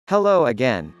Hello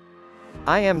again.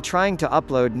 I am trying to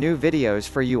upload new videos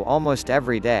for you almost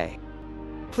every day.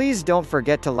 Please don't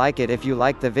forget to like it if you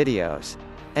like the videos.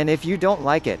 And if you don't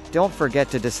like it, don't forget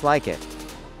to dislike it.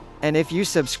 And if you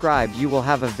subscribe, you will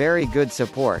have a very good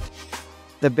support.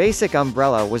 The basic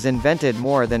umbrella was invented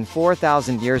more than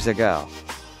 4,000 years ago.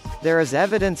 There is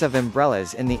evidence of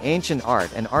umbrellas in the ancient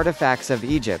art and artifacts of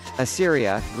Egypt,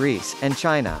 Assyria, Greece, and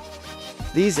China.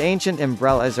 These ancient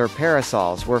umbrellas or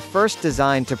parasols were first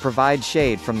designed to provide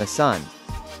shade from the sun.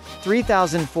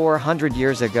 3,400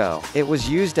 years ago, it was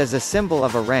used as a symbol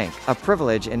of a rank, a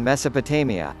privilege in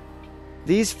Mesopotamia.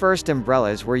 These first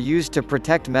umbrellas were used to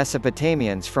protect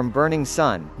Mesopotamians from burning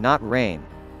sun, not rain.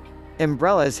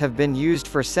 Umbrellas have been used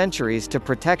for centuries to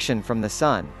protection from the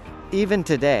sun. Even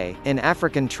today, in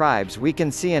African tribes we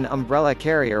can see an umbrella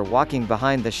carrier walking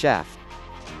behind the chef.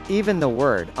 Even the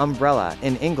word umbrella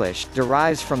in English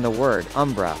derives from the word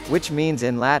umbra, which means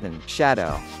in Latin,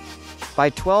 shadow. By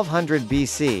 1200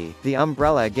 BC, the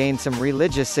umbrella gained some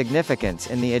religious significance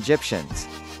in the Egyptians.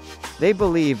 They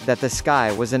believed that the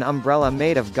sky was an umbrella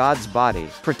made of God's body,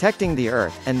 protecting the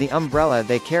earth, and the umbrella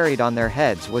they carried on their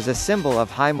heads was a symbol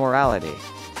of high morality.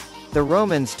 The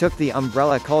Romans took the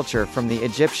umbrella culture from the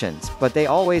Egyptians, but they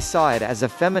always saw it as a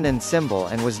feminine symbol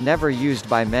and was never used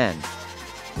by men.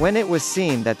 When it was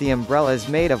seen that the umbrellas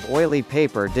made of oily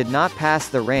paper did not pass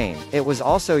the rain, it was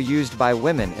also used by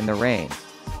women in the rain.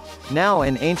 Now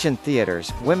in ancient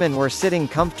theaters, women were sitting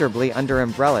comfortably under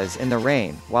umbrellas in the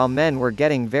rain, while men were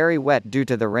getting very wet due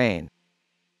to the rain.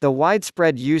 The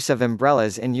widespread use of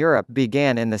umbrellas in Europe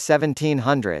began in the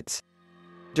 1700s.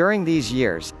 During these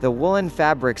years, the woolen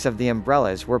fabrics of the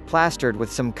umbrellas were plastered with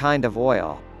some kind of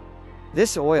oil.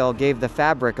 This oil gave the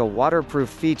fabric a waterproof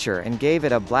feature and gave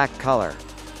it a black color.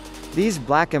 These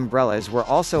black umbrellas were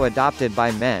also adopted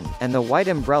by men, and the white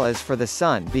umbrellas for the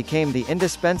sun became the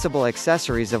indispensable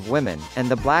accessories of women, and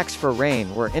the blacks for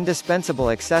rain were indispensable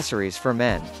accessories for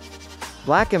men.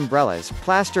 Black umbrellas,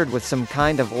 plastered with some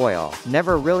kind of oil,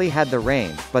 never really had the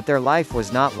rain, but their life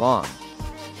was not long.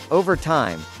 Over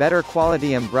time, better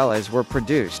quality umbrellas were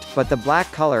produced, but the black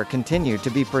color continued to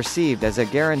be perceived as a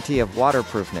guarantee of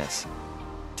waterproofness.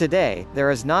 Today,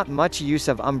 there is not much use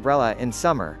of umbrella in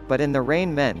summer, but in the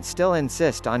rain men still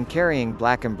insist on carrying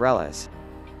black umbrellas.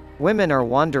 Women are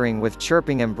wandering with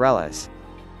chirping umbrellas.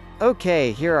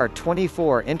 Okay, here are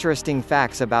 24 interesting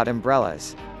facts about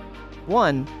umbrellas.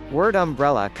 1. Word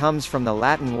umbrella comes from the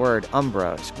Latin word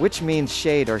umbros, which means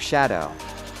shade or shadow.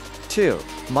 2.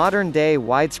 Modern-day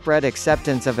widespread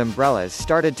acceptance of umbrellas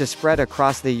started to spread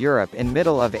across the Europe in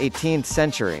middle of 18th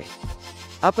century.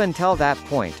 Up until that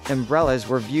point, umbrellas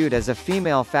were viewed as a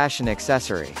female fashion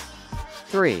accessory.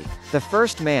 3. The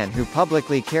first man who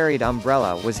publicly carried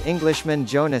umbrella was Englishman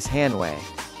Jonas Hanway.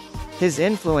 His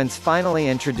influence finally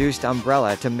introduced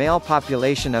umbrella to male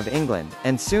population of England,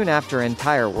 and soon after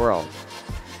entire world.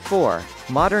 4.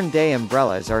 Modern-day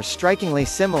umbrellas are strikingly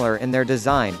similar in their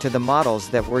design to the models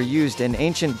that were used in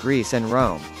ancient Greece and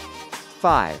Rome.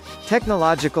 5.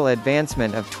 Technological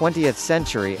advancement of 20th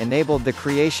century enabled the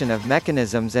creation of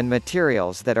mechanisms and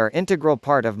materials that are integral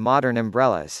part of modern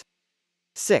umbrellas.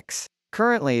 6.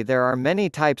 Currently there are many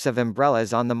types of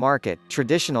umbrellas on the market: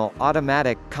 traditional,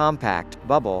 automatic, compact,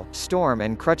 bubble, storm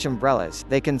and crutch umbrellas.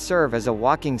 They can serve as a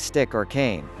walking stick or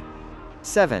cane.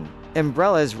 7.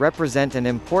 Umbrellas represent an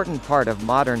important part of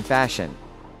modern fashion.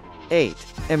 8.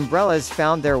 Umbrellas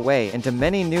found their way into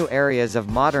many new areas of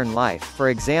modern life, for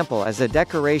example as a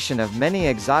decoration of many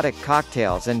exotic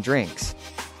cocktails and drinks.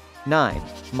 9.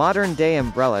 Modern-day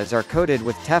umbrellas are coated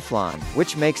with Teflon,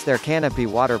 which makes their canopy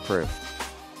waterproof.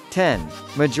 10.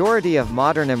 Majority of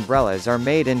modern umbrellas are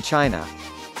made in China.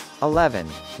 11.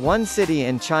 One city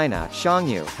in China,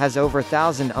 Xiangyu, has over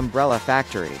 1,000 umbrella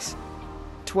factories.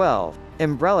 12.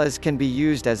 Umbrellas can be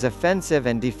used as offensive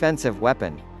and defensive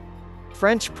weapon.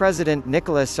 French President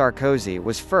Nicolas Sarkozy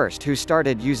was first who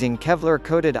started using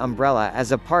Kevlar-coated umbrella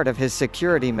as a part of his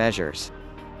security measures.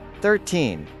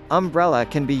 13. Umbrella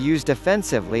can be used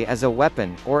offensively as a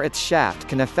weapon, or its shaft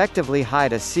can effectively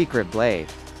hide a secret blade.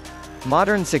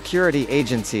 Modern security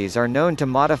agencies are known to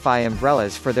modify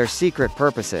umbrellas for their secret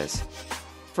purposes.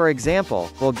 For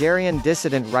example, Bulgarian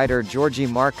dissident writer Georgy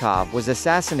Markov was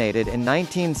assassinated in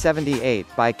 1978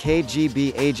 by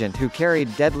KGB agent who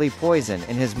carried deadly poison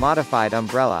in his modified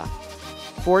umbrella.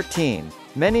 14.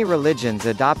 Many religions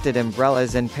adopted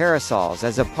umbrellas and parasols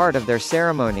as a part of their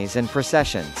ceremonies and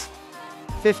processions.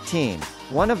 15.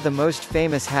 One of the most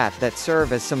famous hat that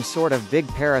serve as some sort of big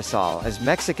parasol is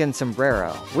Mexican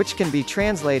sombrero, which can be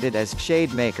translated as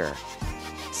shade maker.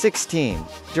 16.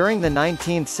 During the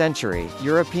 19th century,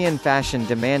 European fashion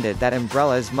demanded that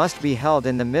umbrellas must be held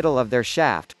in the middle of their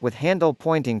shaft, with handle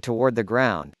pointing toward the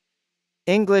ground.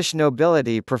 English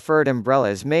nobility preferred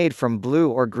umbrellas made from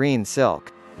blue or green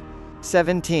silk.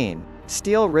 17.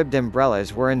 Steel-ribbed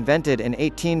umbrellas were invented in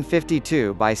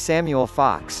 1852 by Samuel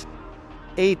Fox.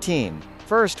 18.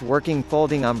 First working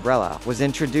folding umbrella was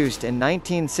introduced in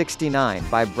 1969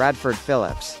 by Bradford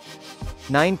Phillips.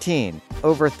 19.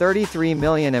 Over 33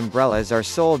 million umbrellas are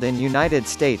sold in United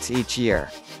States each year.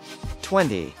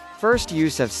 20. First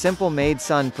use of simple-made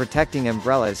sun-protecting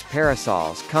umbrellas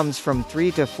parasols comes from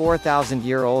 3 to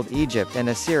 4,000-year-old Egypt and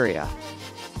Assyria.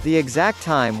 The exact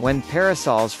time when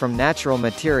parasols from natural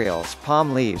materials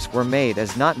palm leaves were made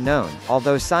is not known,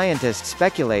 although scientists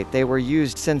speculate they were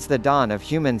used since the dawn of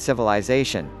human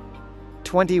civilization.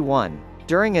 21.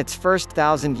 During its first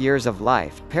 1,000 years of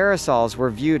life, parasols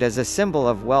were viewed as a symbol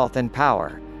of wealth and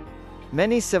power.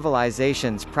 Many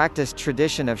civilizations practiced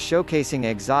tradition of showcasing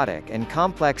exotic and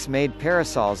complex-made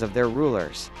parasols of their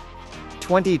rulers.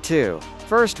 22.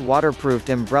 First waterproofed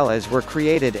umbrellas were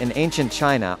created in ancient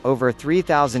China, over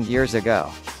 3,000 years ago.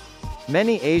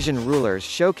 Many Asian rulers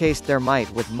showcased their might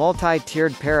with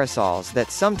multi-tiered parasols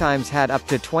that sometimes had up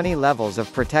to 20 levels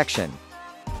of protection.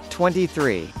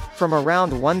 23. From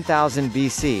around 1000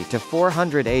 BC to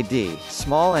 400 AD,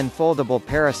 small and foldable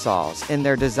parasols, in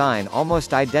their design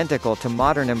almost identical to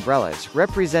modern umbrellas,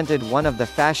 represented one of the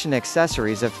fashion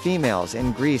accessories of females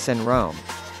in Greece and Rome.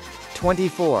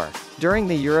 24. During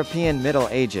the European Middle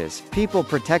Ages, people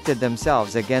protected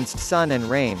themselves against sun and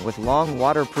rain with long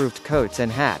waterproofed coats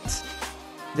and hats.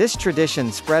 This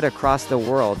tradition spread across the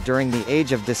world during the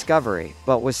Age of Discovery,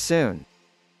 but was soon.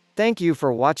 Thank you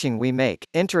for watching. We make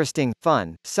interesting,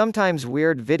 fun, sometimes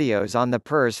weird videos on the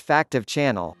persFACTive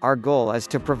channel. Our goal is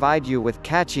to provide you with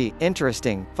catchy,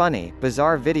 interesting, funny,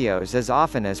 bizarre videos as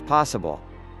often as possible.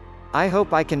 I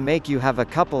hope I can make you have a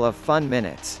couple of fun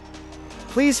minutes.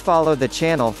 Please follow the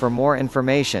channel for more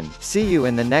information. See you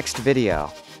in the next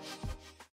video.